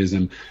 in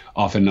Buddhism,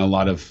 often a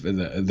lot of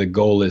the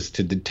goal is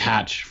to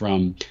detach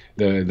from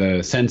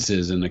the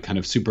senses and the kind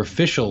of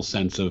superficial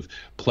sense of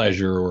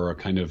pleasure or a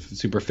kind of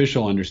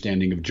superficial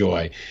understanding of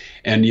joy.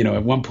 And,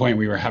 at one point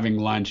we were having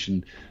lunch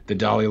and the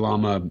Dalai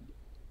Lama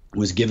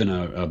was given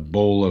a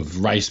bowl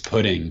of rice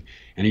pudding,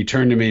 and he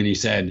turned to me and he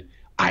said,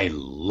 "I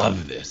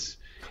love this."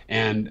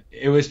 And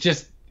it was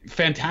just,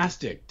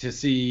 fantastic to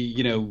see,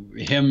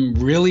 him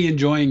really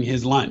enjoying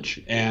his lunch,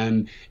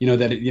 and,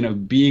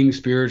 that, being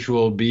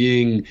spiritual,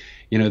 being,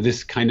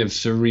 this kind of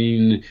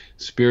serene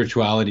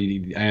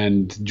spirituality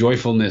and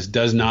joyfulness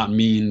does not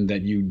mean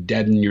that you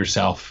deaden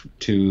yourself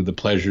to the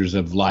pleasures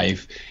of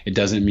life. It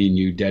doesn't mean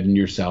you deaden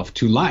yourself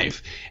to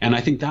life. And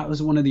I think that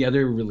was one of the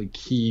other really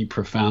key,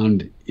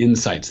 profound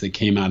insights that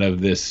came out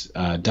of this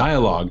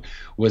dialogue,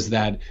 was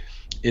that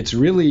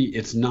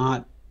it's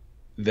not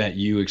that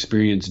you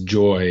experience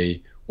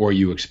joy or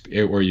you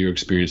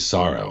experience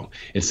sorrow.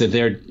 It's that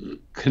they're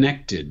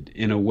connected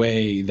in a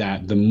way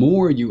that the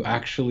more you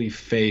actually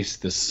face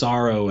the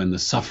sorrow and the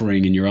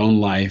suffering in your own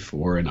life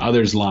or in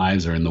others'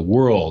 lives or in the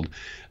world,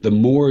 the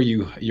more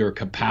your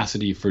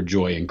capacity for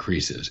joy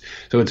increases.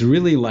 So it's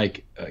really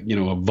like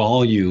a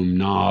volume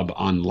knob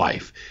on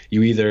life.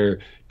 You either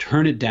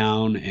turn it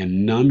down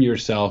and numb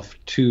yourself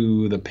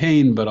to the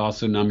pain, but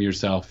also numb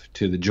yourself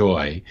to the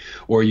joy,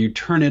 or you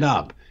turn it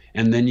up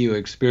and then you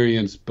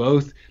experience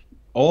both,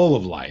 all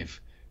of life,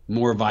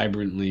 more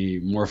vibrantly,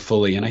 more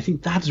fully. And I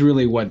think that's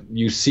really what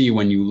you see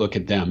when you look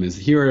at them, is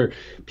here are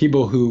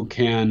people who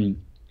can,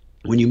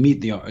 when you meet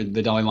the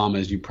Dalai Lama,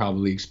 as you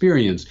probably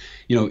experienced,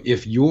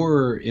 if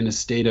you're in a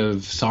state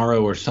of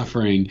sorrow or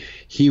suffering,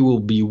 he will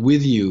be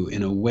with you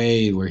in a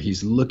way where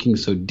he's looking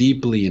so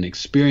deeply and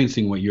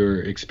experiencing what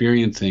you're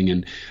experiencing.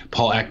 And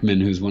Paul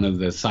Ekman, who's one of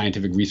the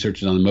scientific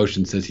researchers on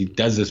emotion, says he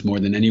does this more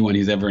than anyone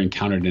he's ever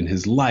encountered in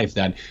his life,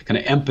 that kind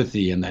of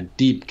empathy and that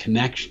deep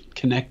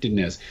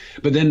connectedness.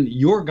 But then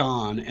you're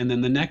gone, and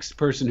then the next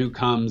person who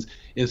comes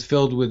is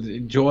filled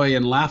with joy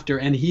and laughter,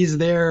 and he's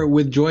there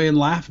with joy and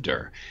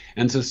laughter.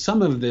 And so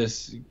some of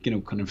this,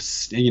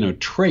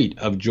 trait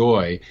of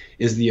joy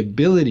is the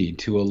ability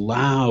to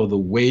allow the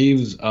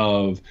waves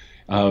of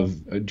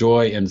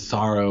joy and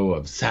sorrow,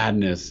 of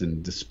sadness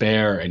and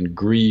despair and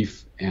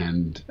grief,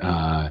 and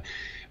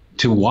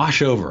to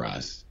wash over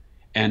us,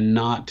 and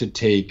not to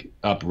take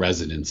up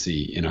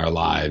residency in our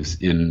lives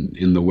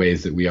in the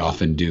ways that we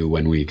often do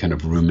when we kind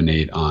of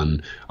ruminate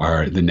on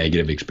the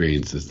negative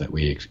experiences that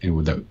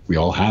we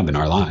all have in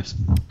our lives.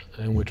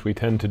 And which we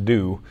tend to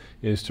do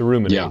is to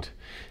ruminate. Yeah.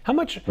 How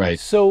much? Right.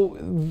 So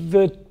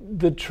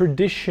the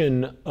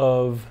tradition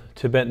of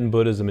Tibetan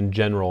Buddhism in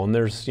general, and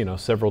there's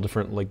several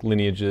different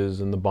lineages,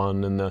 and the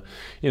Bon, and the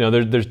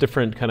there's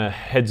different kind of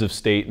heads of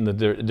state and the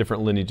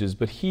different lineages,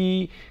 but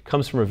he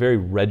comes from a very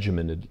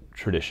regimented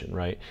tradition,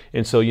 right?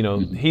 And so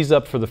he's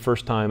up for the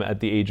first time at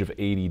the age of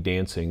 80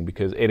 dancing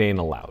because it ain't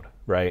allowed.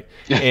 Right,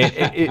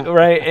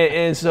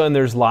 and so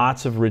there's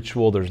lots of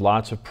ritual, there's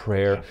lots of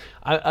prayer.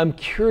 I'm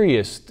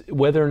curious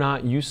whether or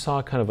not you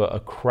saw kind of a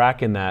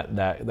crack in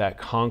that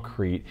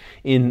concrete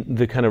in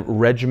the kind of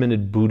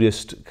regimented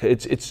Buddhist.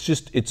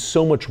 It's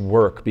so much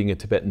work being a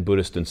Tibetan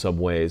Buddhist in some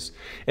ways,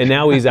 and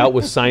now he's out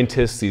with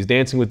scientists, he's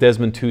dancing with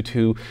Desmond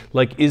Tutu.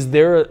 Is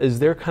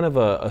there kind of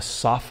a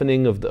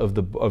softening of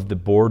the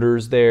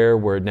borders there,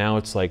 where now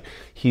it's like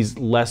he's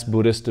less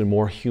Buddhist and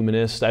more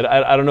humanist?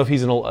 I don't know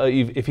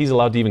if he's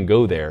allowed to even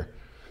go there.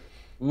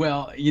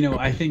 Well,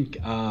 I think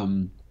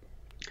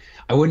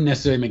I wouldn't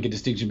necessarily make a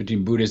distinction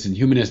between Buddhist and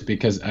humanist,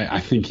 because I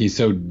think he's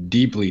so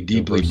deeply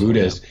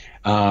Buddhist.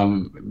 Yeah.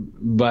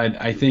 But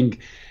I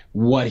think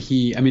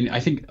I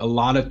think a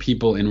lot of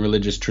people in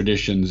religious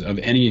traditions of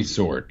any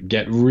sort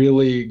get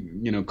really,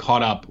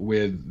 caught up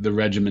with the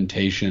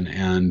regimentation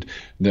and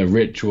the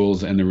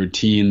rituals and the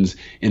routines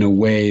in a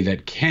way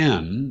that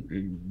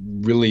can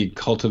really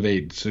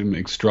cultivate some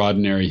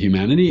extraordinary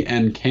humanity,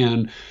 and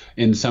can,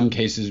 in some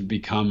cases,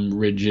 become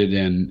rigid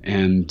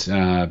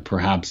and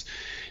perhaps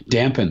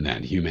dampen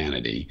that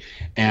humanity.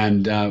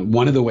 And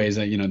one of the ways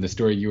that, the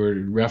story you were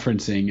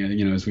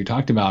referencing, as we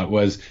talked about,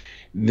 was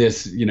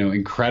this,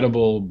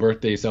 incredible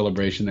birthday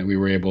celebration that we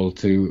were able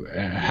to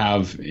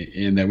have,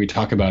 and that we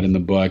talk about in the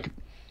book.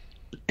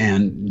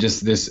 And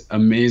just this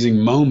amazing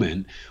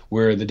moment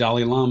where the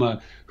Dalai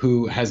Lama,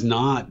 who has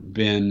not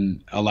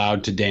been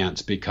allowed to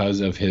dance because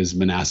of his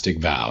monastic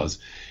vows,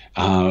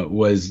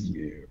 was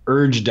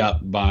urged up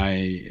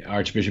by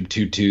Archbishop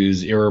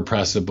Tutu's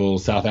irrepressible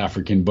South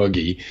African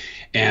boogie,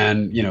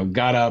 and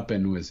got up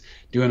and was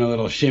doing a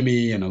little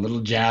shimmy and a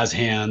little jazz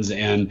hands,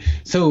 and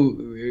so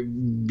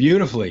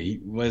beautifully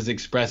was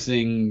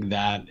expressing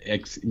that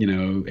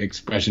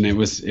expression. It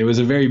was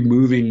a very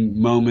moving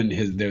moment.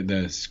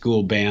 The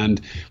school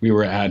band, we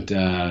were at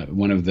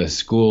one of the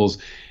schools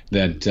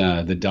that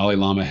the Dalai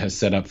Lama has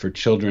set up for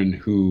children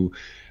who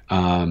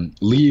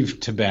leave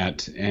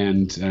Tibet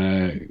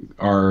and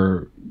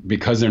are,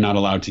 because they're not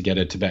allowed to get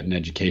a Tibetan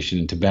education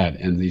in Tibet,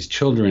 and these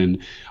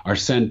children are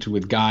sent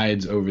with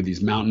guides over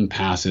these mountain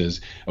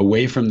passes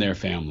away from their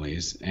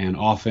families, and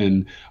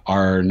often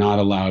are not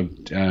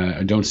allowed,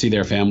 don't see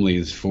their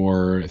families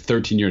for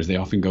 13 years. They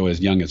often go as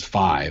young as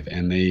 5,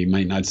 and they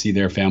might not see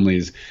their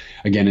families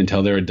again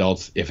until they're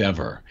adults, if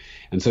ever.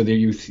 And so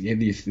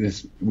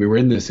we were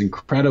in this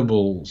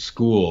incredible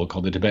school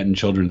called the Tibetan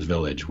Children's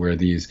Village, where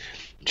these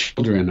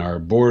children are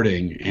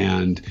boarding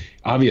and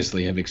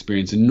obviously have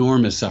experienced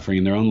enormous suffering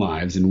in their own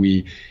lives. And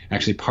we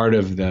actually, part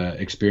of the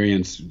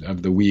experience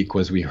of the week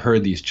was we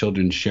heard these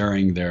children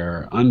sharing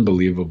their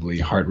unbelievably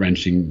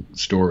heart-wrenching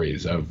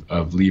stories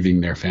of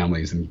leaving their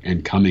families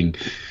and coming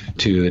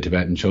to the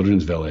Tibetan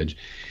Children's Village.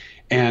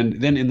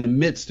 And then in the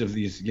midst of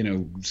these,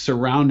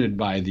 surrounded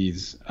by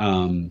these,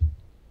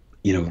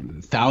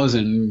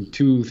 1,000,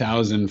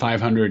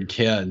 2,500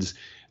 kids,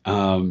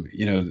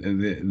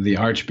 the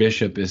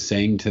Archbishop is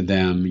saying to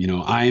them,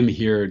 I am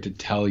here to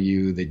tell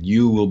you that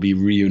you will be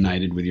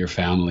reunited with your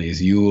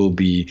families. You will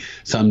be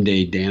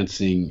someday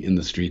dancing in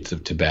the streets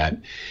of Tibet.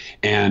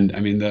 And I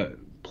mean, the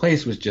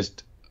place was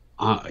just,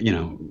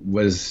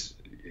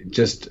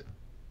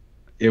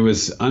 it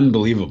was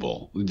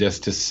unbelievable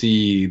just to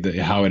see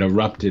how it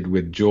erupted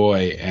with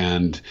joy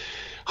and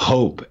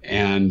hope.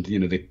 And,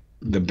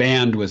 the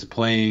band was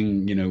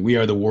playing, We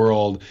Are the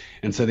World.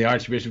 And so the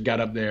Archbishop got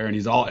up there and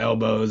he's all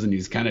elbows and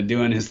he's kind of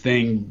doing his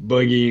thing,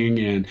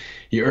 boogieing, and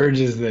he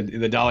urges the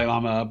Dalai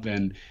Lama up.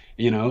 And,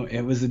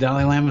 it was the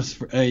Dalai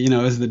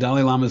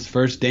Lama's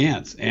first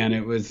dance, and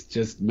it was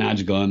just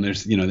magical. And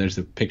there's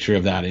a picture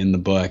of that in the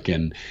book.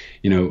 And,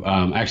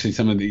 actually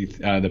some of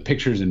the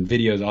pictures and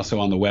videos also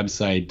on the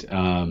website,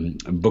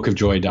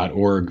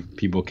 bookofjoy.org,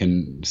 people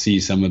can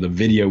see some of the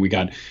video. We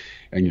got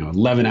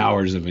 11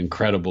 hours of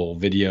incredible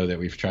video that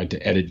we've tried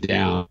to edit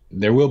down.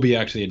 There will be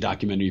actually a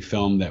documentary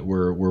film that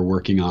we're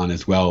working on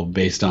as well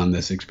based on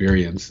this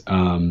experience.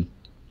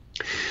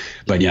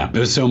 But yeah, it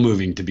was so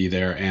moving to be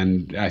there.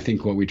 And I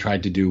think what we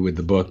tried to do with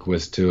the book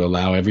was to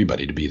allow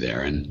everybody to be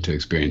there and to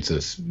experience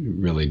this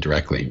really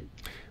directly.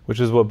 Which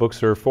is what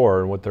books are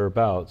for and what they're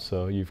about.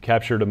 So you've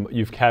captured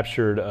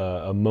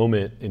a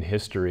moment in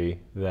history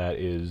that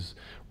is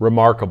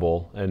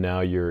remarkable, and now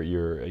you're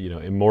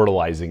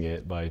immortalizing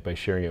it by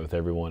sharing it with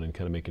everyone and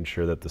kind of making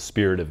sure that the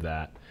spirit of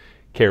that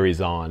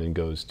carries on and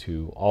goes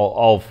to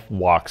all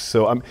walks.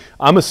 So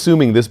I'm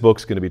assuming this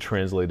book's going to be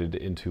translated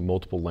into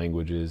multiple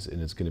languages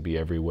and it's going to be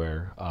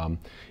everywhere.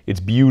 It's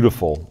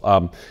beautiful.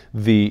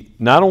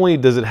 Not only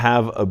does it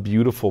have a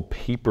beautiful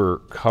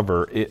paper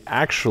cover, it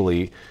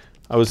actually,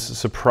 I was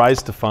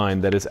surprised to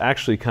find that it's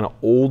actually kind of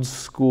old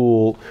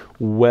school,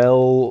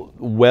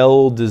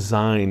 well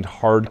designed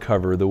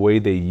hardcover the way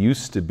they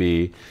used to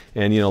be.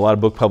 And a lot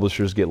of book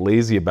publishers get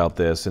lazy about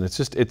this, and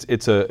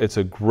it's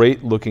a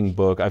great looking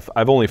book.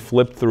 I've only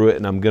flipped through it,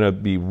 and I'm going to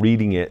be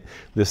reading it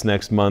this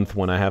next month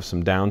when I have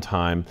some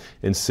downtime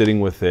and sitting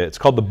with it. It's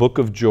called The Book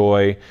of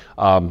Joy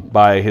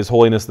by His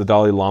Holiness the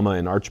Dalai Lama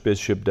and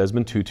Archbishop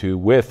Desmond Tutu,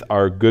 with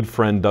our good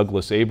friend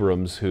Douglas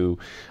Abrams, who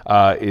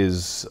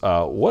is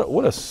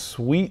what a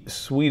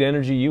sweet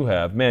energy you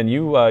have, man.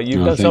 You've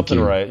done something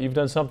right. You've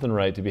done something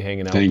right to be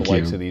hanging out with the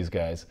likes of these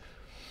guys.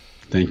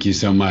 Thank you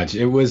so much.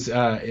 It was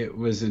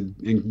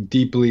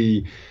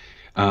deeply.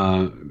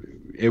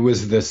 It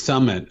was the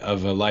summit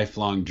of a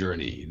lifelong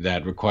journey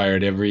that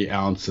required every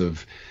ounce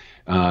of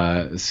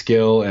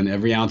skill and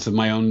every ounce of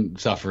my own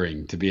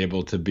suffering to be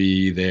able to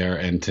be there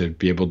and to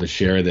be able to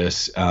share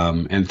this.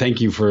 And thank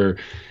you for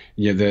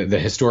the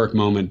historic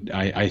moment.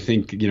 I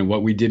think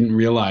what we didn't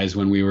realize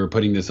when we were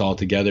putting this all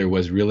together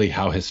was really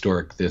how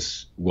historic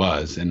this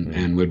was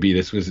and would be.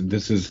 This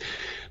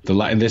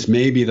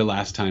may be the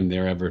last time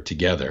they're ever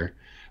together.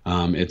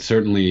 It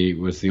certainly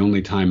was the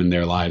only time in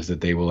their lives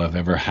that they will have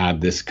ever had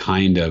this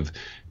kind of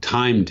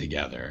time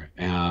together.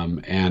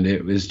 And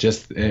it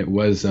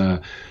was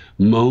a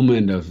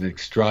moment of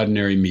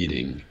extraordinary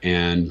meeting.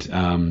 And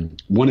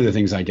one of the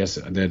things I guess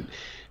that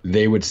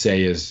they would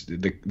say is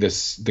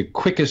the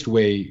quickest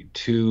way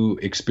to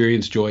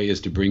experience joy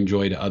is to bring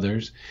joy to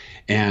others.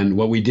 And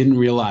what we didn't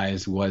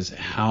realize was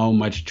how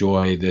much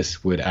joy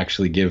this would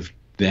actually give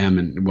them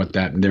and what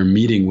their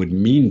meeting would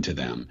mean to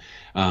them,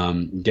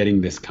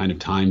 getting this kind of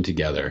time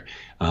together.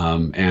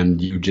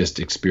 And you just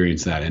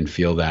experience that and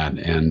feel that.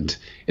 And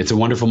it's a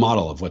wonderful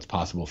model of what's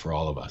possible for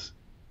all of us.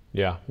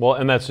 Yeah, well,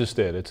 and that's just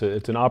it.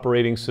 It's an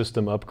operating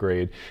system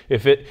upgrade.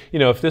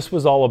 If this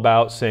was all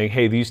about saying,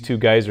 hey, these two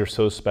guys are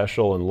so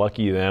special and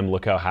lucky them,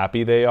 look how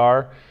happy they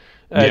are.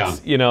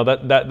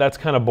 That's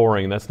kind of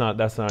boring. That's not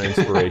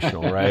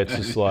inspirational, right? It's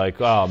just like,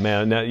 oh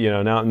man,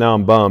 now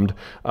I'm bummed.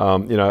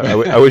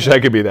 I wish I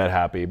could be that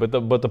happy. But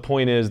the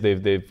point is,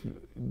 they've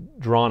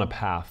drawn a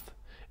path,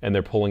 and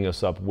they're pulling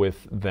us up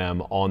with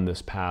them on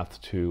this path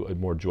to a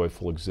more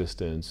joyful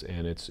existence.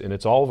 And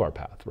it's all of our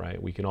path,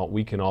 right? We can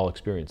all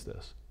experience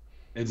this.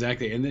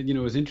 Exactly. And then, it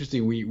was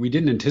interesting. We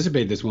didn't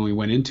anticipate this when we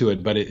went into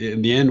it, but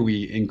in the end,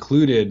 we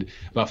included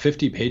about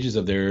 50 pages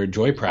of their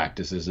joy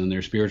practices and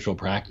their spiritual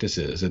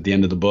practices at the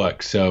end of the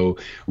book. So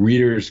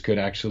readers could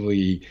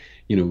actually,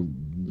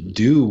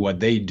 do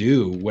what they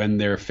do when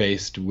they're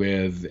faced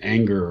with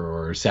anger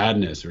or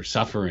sadness or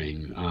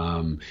suffering.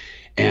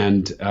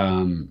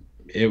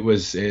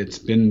 It's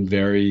been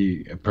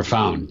very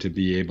profound to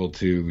be able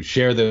to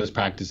share those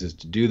practices,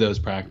 to do those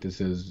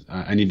practices.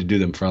 I need to do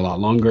them for a lot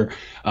longer,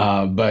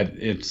 but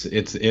it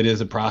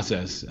is a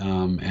process,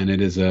 and it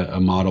is a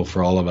model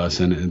for all of us,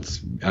 and it's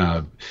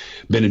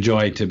been a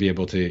joy to be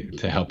able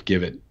to help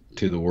give it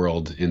to the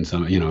world in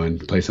some,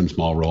 and play some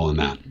small role in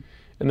that.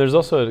 And there's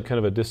also a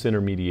kind of a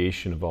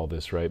disintermediation of all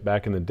this, right?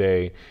 Back in the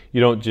day, you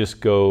don't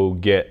just go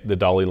get the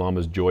Dalai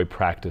Lama's joy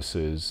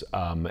practices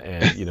and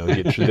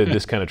get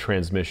this kind of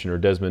transmission, or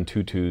Desmond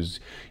Tutu's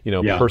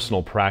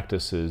personal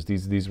practices.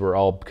 These were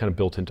all kind of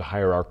built into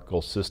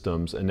hierarchical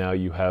systems, and now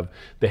you have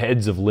the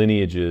heads of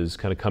lineages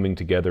kind of coming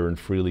together and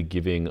freely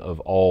giving of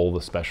all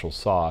the special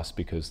sauce,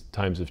 because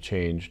times have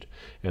changed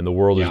and the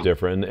world is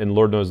different, and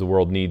Lord knows the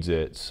world needs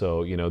it.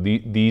 So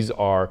these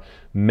are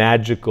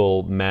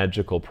magical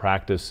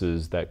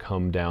practices that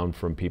come down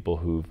from people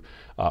who've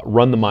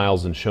run the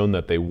miles and shown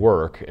that they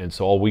work, and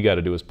so all we got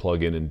to do is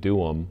plug in and do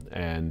them.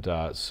 And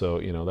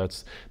so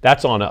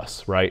that's on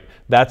us, right?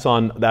 That's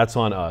on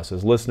us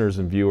as listeners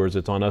and viewers.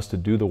 It's on us to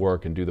do the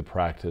work and do the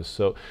practice.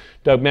 So,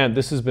 Doug, man,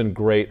 this has been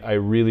great. I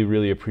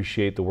really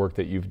appreciate the work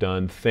that you've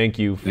done. Thank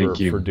you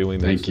for doing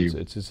this. Thank you.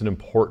 It's an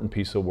important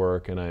piece of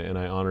work, and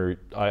I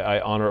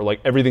honor like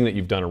everything that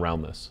you've done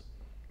around this.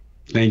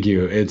 Thank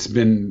you. It's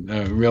been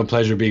a real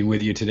pleasure being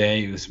with you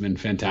today. It's been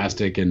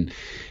fantastic, and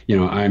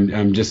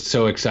I'm just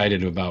so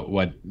excited about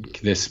what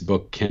this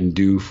book can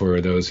do for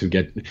those who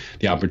get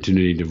the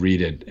opportunity to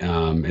read it.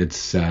 It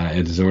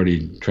has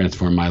already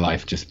transformed my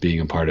life just being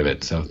a part of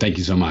it. So thank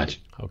you so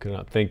much. Okay,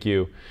 thank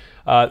you.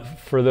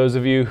 For those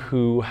of you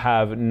who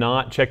have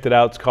not checked it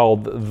out, it's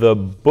called The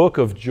Book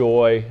of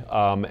Joy,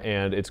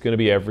 and it's going to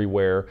be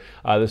everywhere.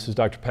 This is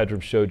Dr. Pedram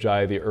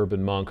Shojai, the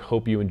Urban Monk.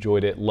 Hope you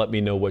enjoyed it. Let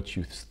me know what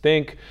you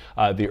think.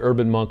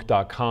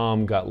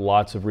 Theurbanmonk.com, got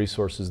lots of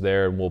resources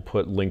there, and we'll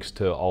put links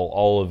to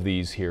all of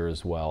these here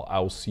as well. I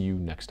will see you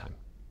next time.